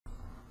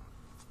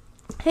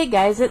Hey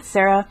guys, it's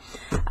Sarah.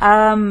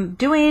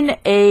 Doing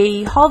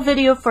a haul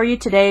video for you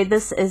today.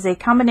 This is a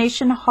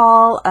combination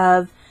haul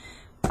of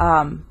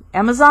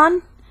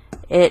Amazon.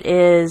 It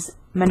is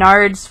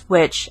Menard's,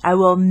 which I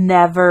will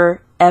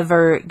never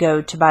ever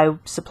go to buy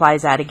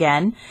supplies at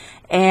again,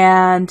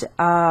 and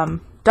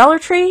Dollar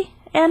Tree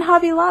and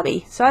Hobby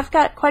Lobby. So I've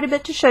got quite a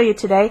bit to show you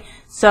today.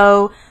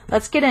 So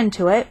let's get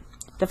into it.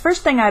 The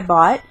first thing I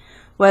bought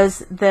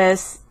was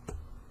this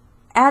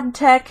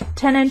AdTech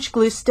 10-inch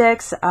glue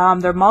sticks.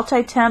 They're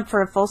multi-temp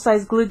for a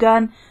full-size glue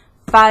gun,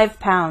 5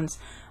 pounds.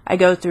 I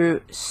go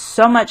through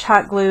so much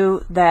hot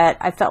glue that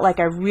I felt like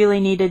I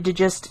really needed to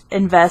just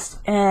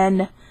invest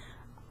in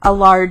a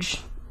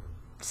large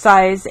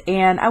size,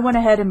 and I went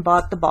ahead and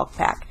bought the bulk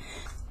pack.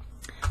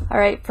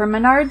 Alright, for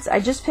Menards, I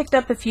just picked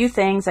up a few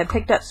things. I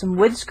picked up some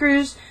wood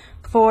screws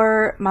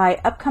for my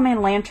upcoming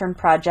lantern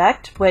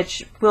project,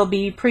 which will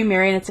be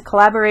premiering. It's a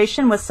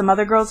collaboration with some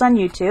other girls on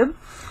YouTube.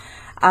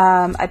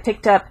 I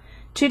picked up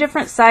 2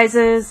 different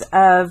sizes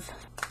of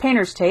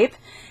painter's tape,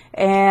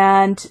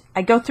 and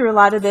I go through a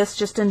lot of this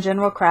just in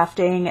general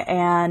crafting,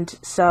 and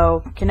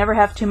so can never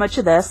have too much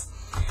of this.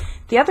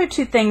 The other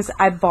 2 things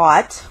I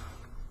bought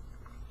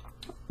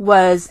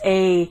was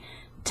a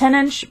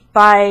 10-inch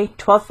by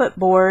 12-foot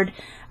board,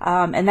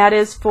 and that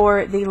is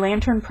for the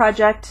lantern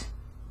project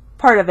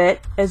part of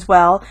it as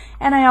well,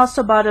 and I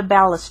also bought a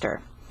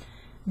baluster.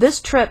 This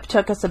trip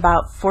took us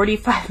about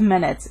 45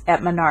 minutes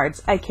at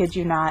Menards. I kid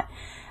you not.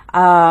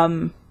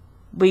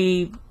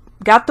 We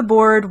got the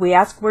board. We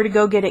asked where to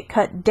go get it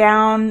cut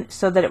down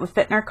so that it would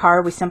fit in our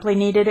car. We simply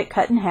needed it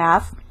cut in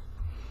half.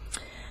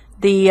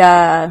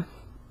 The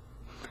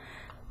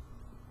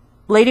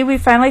lady we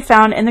finally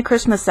found in the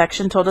Christmas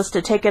section told us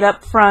to take it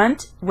up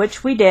front,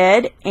 which we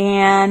did,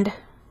 and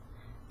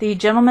the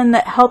gentleman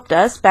that helped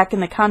us back in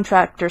the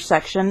contractor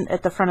section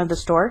at the front of the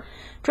store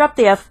dropped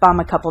the F-bomb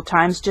a couple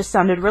times, just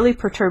sounded really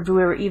perturbed we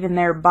were even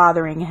there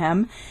bothering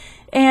him.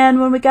 And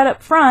when we got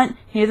up front,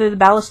 neither the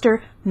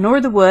baluster nor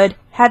the wood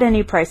had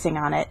any pricing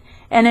on it.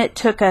 And it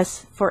took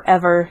us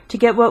forever to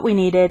get what we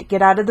needed,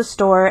 get out of the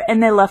store,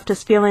 and they left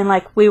us feeling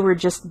like we were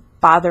just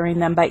bothering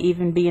them by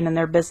even being in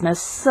their business.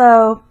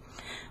 So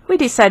we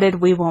decided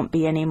we won't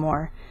be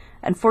anymore.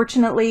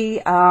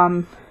 Unfortunately,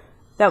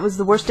 that was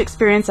the worst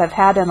experience I've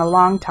had in a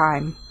long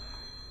time.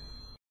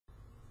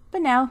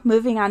 But now,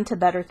 moving on to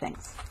better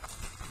things.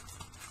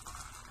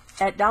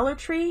 At Dollar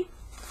Tree,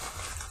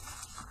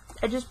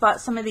 I just bought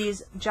some of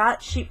these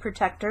Jot sheet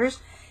protectors,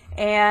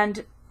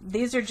 and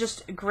these are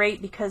just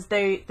great because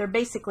they're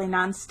basically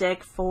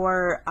non-stick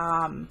for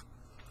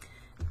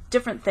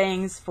different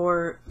things.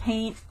 For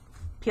paint,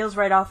 peels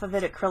right off of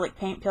it, acrylic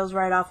paint peels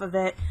right off of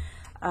it,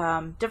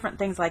 different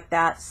things like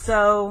that.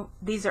 So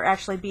these are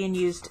actually being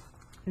used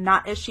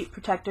not as sheet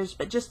protectors,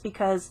 but just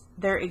because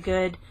they're a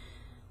good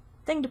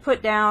thing to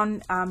put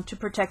down to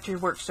protect your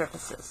work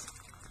surfaces.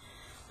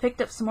 Picked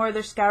up some more of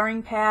their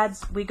scouring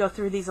pads. We go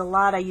through these a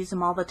lot. I use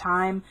them all the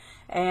time,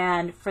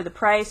 and for the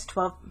price,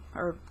 12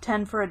 or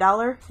 10 for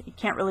 $1, you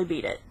can't really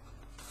beat it.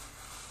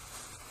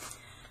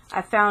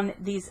 I found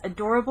these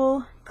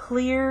adorable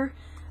clear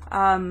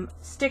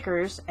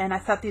stickers, and I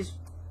thought these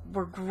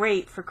were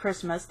great for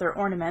Christmas. They're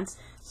ornaments,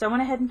 so I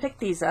went ahead and picked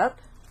these up.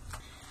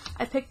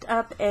 I picked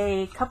up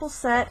a couple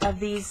set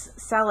of these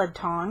salad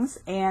tongs,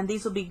 and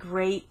these will be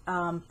great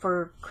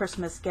for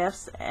Christmas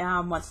gifts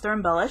once they're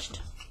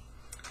embellished.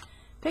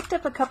 Picked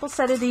up a couple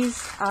set of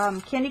these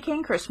candy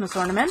cane Christmas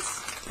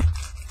ornaments.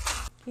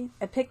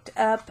 I picked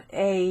up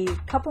a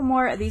couple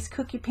more of these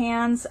cookie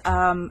pans.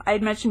 I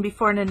had mentioned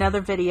before in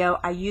another video,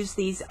 I use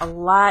these a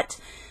lot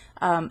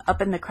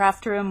up in the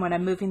craft room when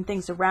I'm moving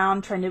things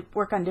around, trying to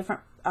work on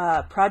different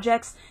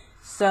projects.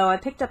 So I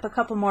picked up a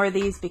couple more of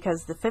these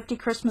because the 50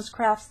 Christmas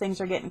crafts,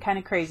 things are getting kind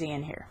of crazy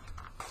in here.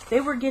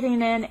 They were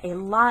getting in a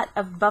lot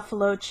of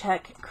Buffalo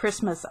Check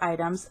Christmas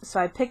items, so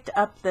I picked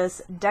up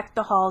this Deck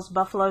the Halls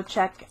Buffalo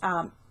Check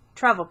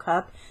travel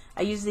cup.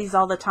 I use these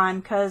all the time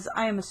because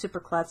I am a super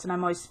klutz and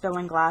I'm always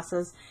spilling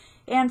glasses,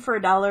 and for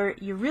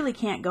 $1 you really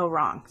can't go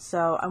wrong.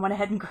 So I went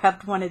ahead and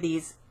grabbed one of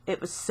these. It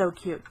was so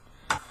cute.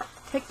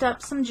 Picked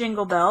up some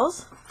jingle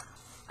bells.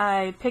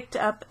 I picked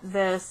up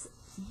this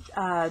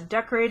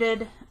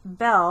decorated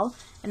bell,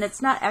 and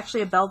it's not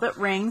actually a bell that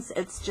rings,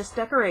 it's just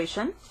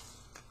decoration.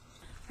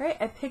 Alright,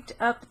 I picked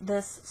up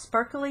this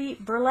sparkly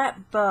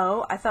burlap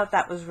bow. I thought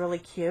that was really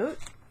cute.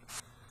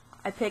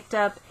 I picked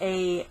up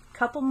a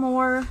couple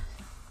more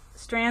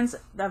strands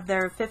of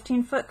their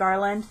 15-foot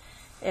garland.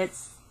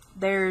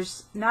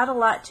 There's not a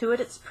lot to it.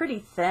 It's pretty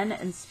thin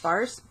and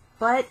sparse,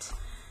 but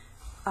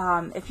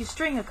if you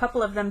string a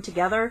couple of them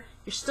together,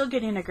 you're still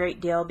getting a great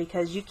deal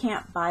because you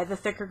can't buy the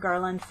thicker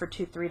garland for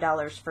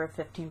 $2–3 for a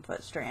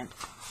 15-foot strand.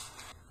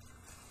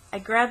 I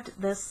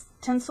grabbed this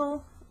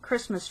tinsel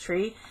Christmas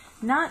tree,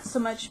 not so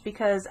much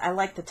because I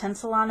like the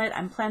tinsel on it.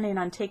 I'm planning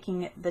on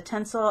taking the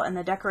tinsel and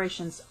the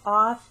decorations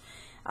off,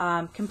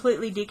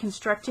 completely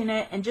deconstructing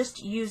it, and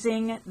just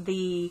using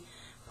the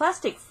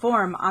plastic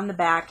form on the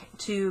back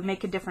to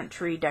make a different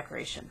tree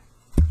decoration.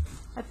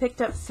 I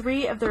picked up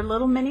 3 of their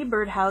little mini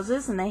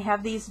birdhouses, and they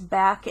have these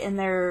back in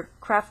their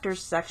crafters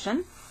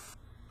section.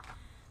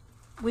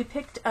 We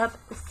picked up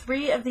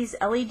 3 of these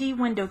LED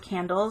window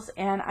candles,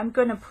 and I'm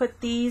going to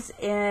put these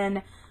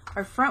in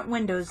our front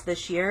windows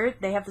this year.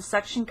 They have the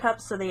suction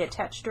cups, so they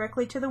attach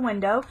directly to the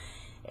window,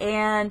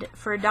 and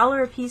for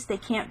 $1 a piece they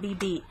can't be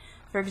beat.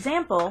 For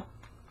example,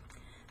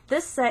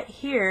 this set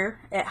here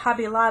at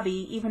Hobby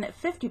Lobby, even at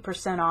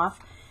 50%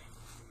 off,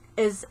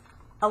 is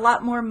a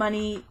lot more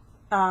money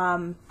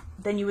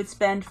than you would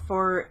spend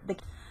for the...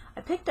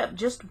 I picked up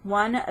just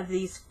one of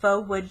these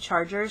faux wood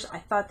chargers. I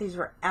thought these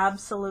were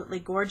absolutely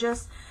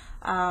gorgeous.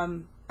 I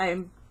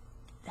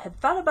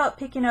had thought about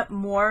picking up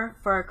more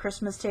for our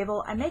Christmas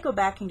table. I may go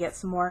back and get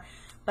some more,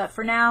 but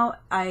for now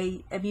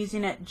I am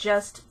using it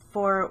just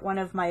for one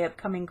of my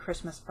upcoming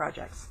Christmas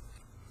projects.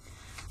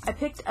 I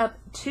picked up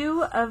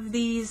 2 of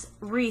these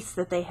wreaths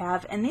that they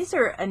have, and these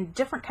are a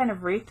different kind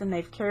of wreath than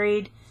they've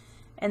carried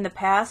in the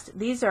past.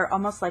 These are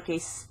almost like a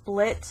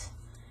split,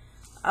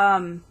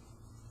 I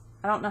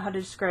don't know how to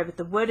describe it.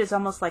 The wood is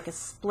almost like a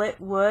split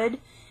wood.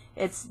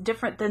 It's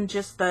different than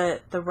just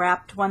the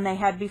wrapped one they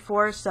had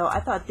before, so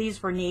I thought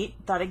these were neat.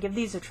 Thought I'd give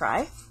these a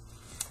try.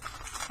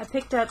 I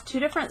picked up 2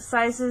 different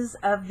sizes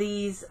of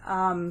these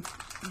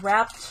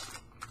wrapped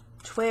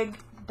twig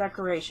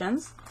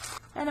decorations,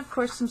 and of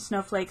course some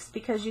snowflakes,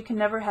 because you can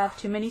never have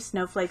too many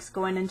snowflakes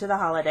going into the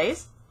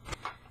holidays.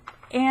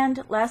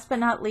 And last but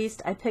not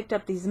least, I picked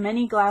up these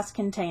mini glass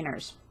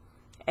containers,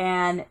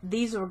 and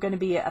these are going to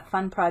be a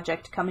fun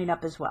project coming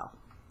up as well.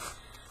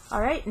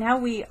 Alright, now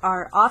we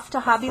are off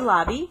to Hobby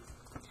Lobby,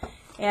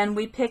 and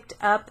we picked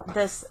up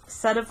this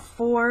set of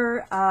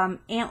 4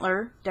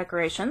 antler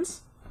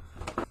decorations.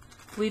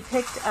 We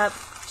picked up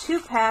 2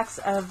 packs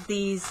of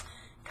these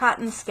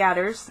cotton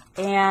scatters,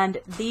 and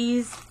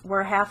these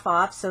were half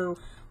off, so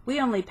we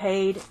only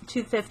paid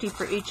 $2.50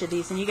 for each of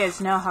these, and you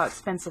guys know how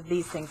expensive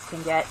these things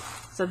can get,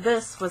 so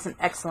this was an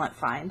excellent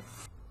find.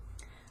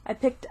 I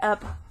picked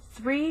up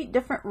 3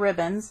 different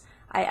ribbons.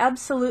 I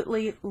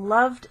absolutely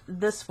loved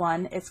this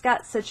one. It's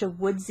got such a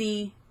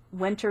woodsy,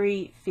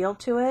 wintry feel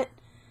to it.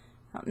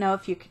 I don't know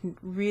if you can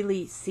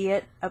really see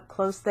it up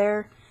close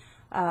there,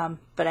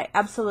 but I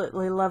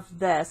absolutely love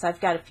this.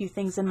 I've got a few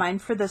things in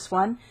mind for this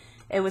one.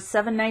 It was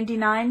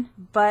 $7.99,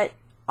 but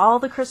all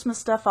the Christmas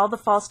stuff, all the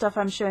fall stuff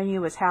I'm showing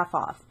you was half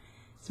off.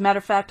 As a matter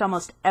of fact,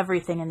 almost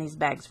everything in these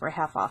bags were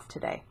half off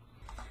today.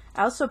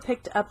 I also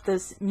picked up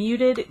this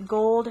muted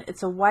gold.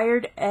 It's a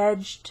wired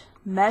edged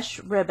mesh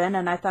ribbon,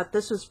 and I thought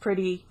this was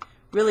pretty,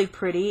 really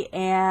pretty,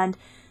 and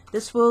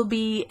this will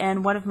be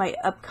in one of my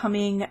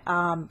upcoming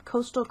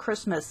Coastal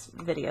Christmas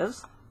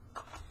videos.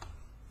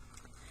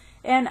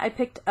 And I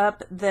picked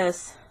up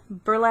this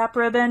burlap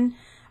ribbon.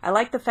 I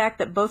like the fact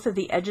that both of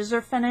the edges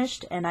are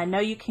finished, and I know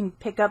you can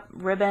pick up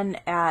ribbon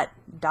at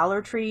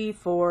Dollar Tree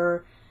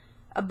for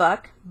 $1,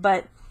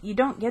 but you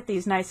don't get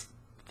these nice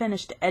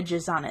finished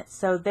edges on it,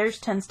 so theirs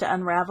tends to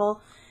unravel.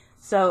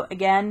 So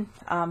again,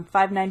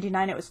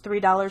 $5.99. It was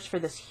 $3 for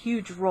this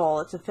huge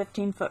roll. It's a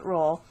 15-foot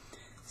roll,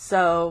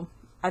 so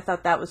I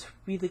thought that was a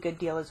really good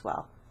deal as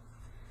well.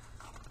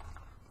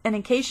 And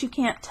in case you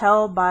can't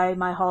tell by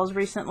my hauls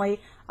recently,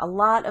 a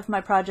lot of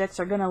my projects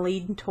are going to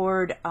lead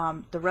toward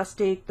the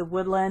rustic, the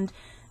woodland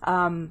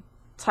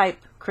type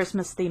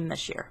Christmas theme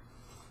this year.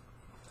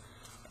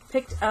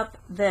 Picked up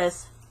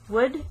this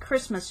wood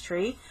Christmas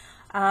tree.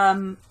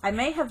 I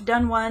may have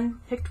done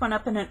one, picked one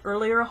up in an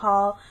earlier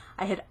haul.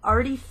 I had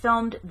already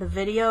filmed the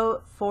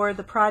video for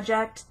the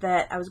project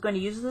that I was going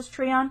to use this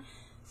tree on.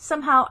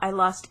 Somehow I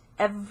lost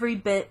every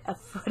bit of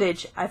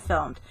footage I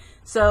filmed.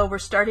 So we're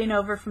starting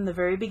over from the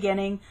very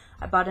beginning.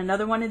 I bought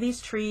another one of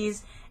these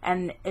trees,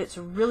 and it's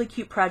a really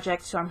cute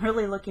project, so I'm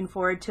really looking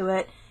forward to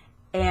it,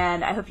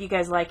 and I hope you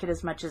guys like it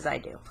as much as I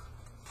do.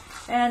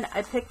 And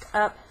I picked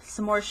up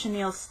some more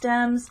chenille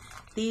stems.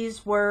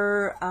 These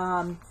were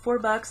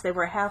 $4. They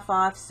were half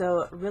off,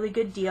 so a really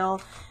good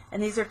deal.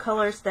 And these are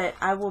colors that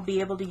I will be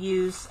able to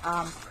use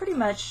pretty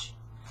much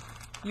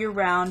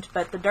year-round,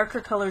 but the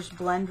darker colors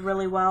blend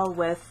really well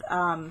with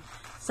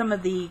some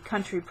of the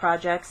country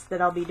projects that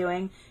I'll be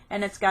doing,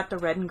 and it's got the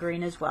red and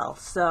green as well,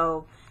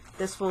 so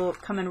this will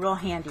come in real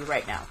handy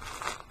right now.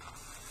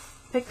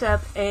 Picked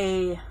up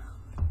a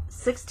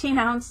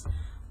 16-ounce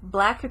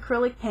black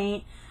acrylic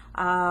paint.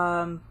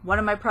 One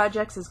of my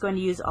projects is going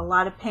to use a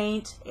lot of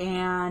paint,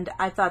 and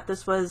I thought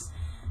this was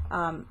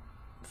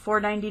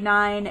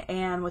 $4.99,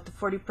 and with the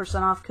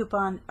 40% off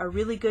coupon, a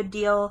really good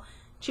deal,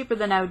 cheaper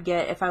than I would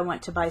get if I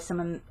went to buy some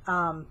in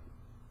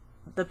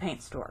the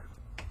paint store.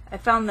 I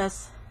found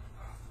this.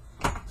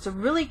 It's a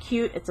really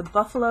cute, it's a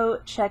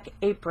buffalo check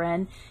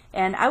apron,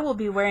 and I will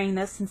be wearing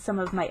this in some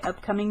of my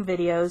upcoming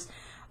videos.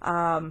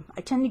 I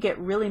tend to get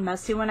really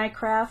messy when I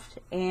craft,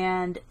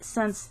 and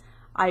since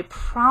I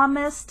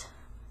promised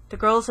the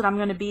girls that I'm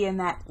going to be in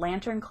that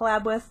lantern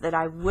collab with that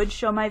I would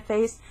show my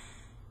face,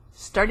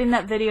 starting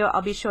that video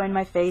I'll be showing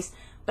my face,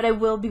 but I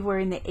will be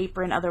wearing the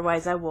apron,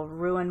 otherwise I will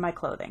ruin my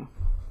clothing.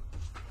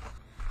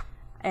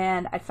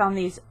 And I found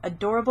these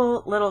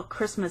adorable little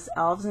Christmas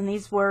elves, and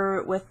these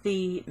were with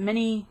the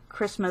mini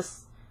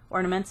Christmas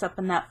ornaments up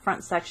in that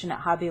front section at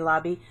Hobby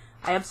Lobby.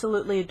 I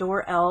absolutely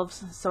adore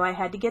elves, so I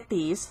had to get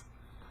these.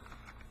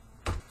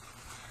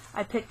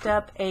 I picked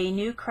up a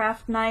new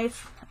craft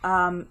knife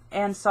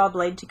and saw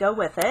blade to go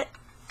with it.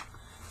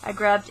 I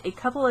grabbed a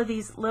couple of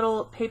these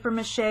little paper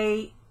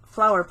mache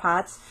flower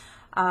pots.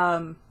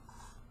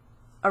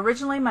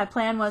 Originally my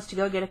plan was to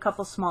go get a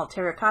couple small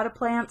terracotta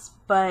plants,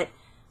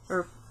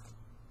 or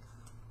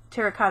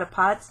terracotta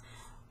pots,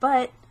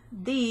 but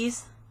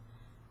these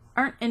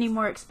aren't any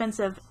more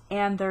expensive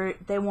and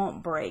they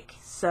won't break,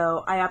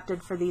 so I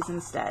opted for these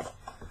instead.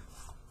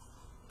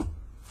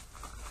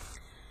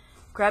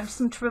 Grabbed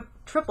some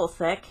triple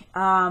thick.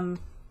 I'm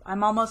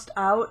almost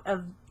out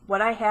of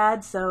what I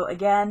had, so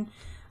again,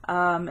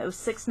 it was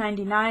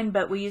 $6.99,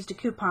 but we used a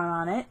coupon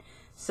on it,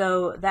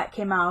 so that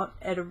came out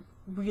at a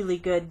really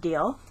good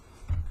deal.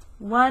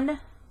 One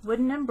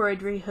wooden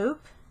embroidery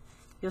hoop.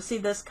 You'll see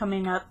this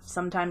coming up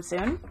sometime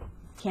soon.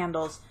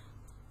 Candles.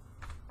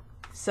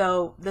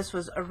 So this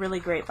was a really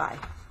great buy.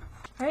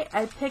 Alright,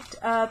 I picked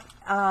up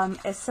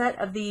a set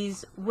of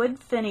these wood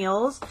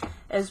finials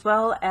as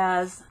well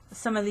as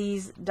some of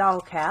these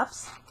doll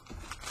caps.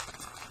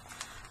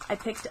 I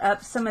picked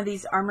up some of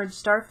these armored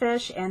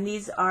starfish, and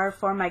these are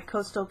for my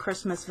coastal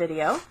Christmas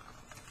video.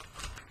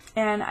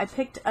 And I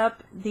picked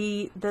up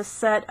this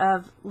set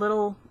of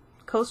little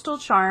coastal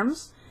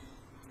charms.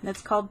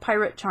 That's called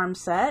Pirate Charm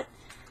Set,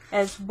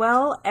 as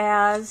well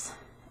as,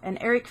 and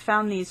Eric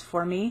found these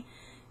for me,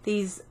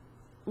 these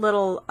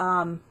little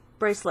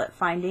bracelet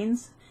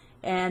findings,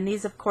 and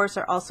these of course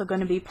are also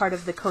going to be part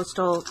of the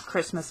coastal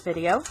Christmas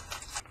video.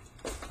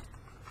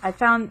 I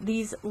found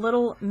these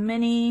little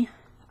mini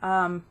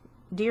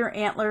deer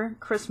antler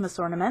Christmas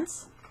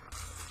ornaments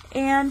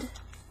and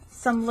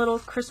some little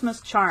Christmas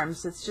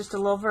charms. It's just a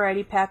little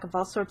variety pack of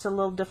all sorts of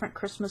little different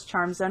Christmas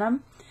charms in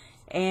them,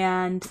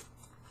 and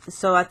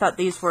so I thought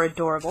these were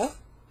adorable.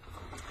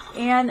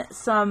 And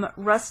some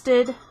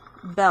rusted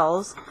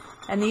bells,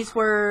 and these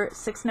were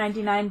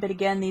 $6.99, but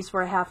again these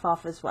were half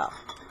off as well.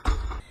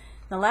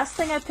 The last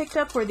thing I picked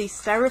up were these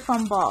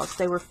styrofoam balls.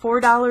 They were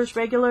 $4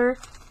 regular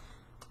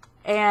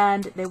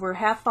and they were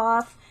half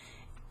off,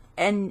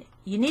 and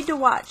you need to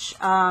watch.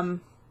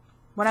 When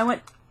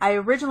I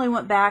originally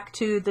went back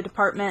to the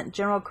department,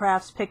 General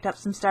Crafts, picked up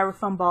some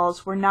styrofoam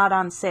balls, were not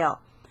on sale.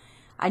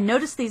 I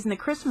noticed these in the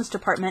Christmas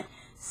department,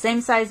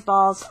 same size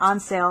balls on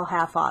sale,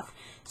 half off.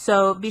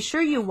 So be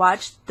sure you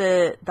watch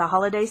the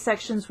holiday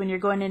sections when you're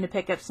going in to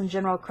pick up some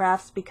General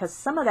Crafts, because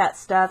some of that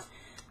stuff,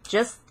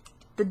 just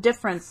the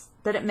difference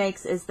that it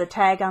makes is the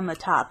tag on the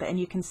top, and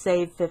you can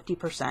save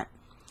 50%.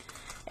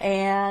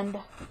 And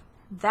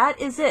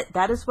that is it.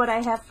 That is what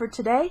I have for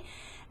today.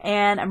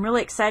 And I'm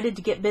really excited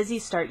to get busy,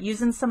 start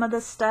using some of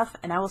this stuff,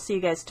 and I will see you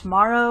guys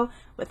tomorrow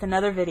with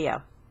another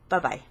video.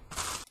 Bye-bye.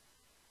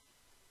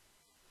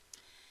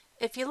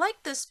 If you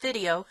liked this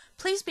video,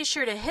 please be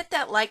sure to hit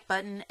that like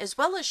button as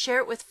well as share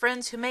it with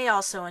friends who may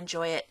also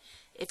enjoy it.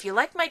 If you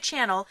like my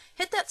channel,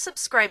 hit that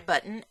subscribe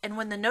button, and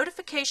when the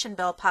notification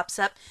bell pops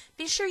up,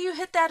 be sure you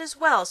hit that as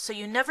well so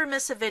you never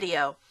miss a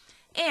video.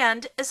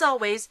 And, as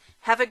always,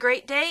 have a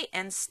great day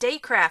and stay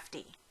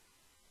crafty.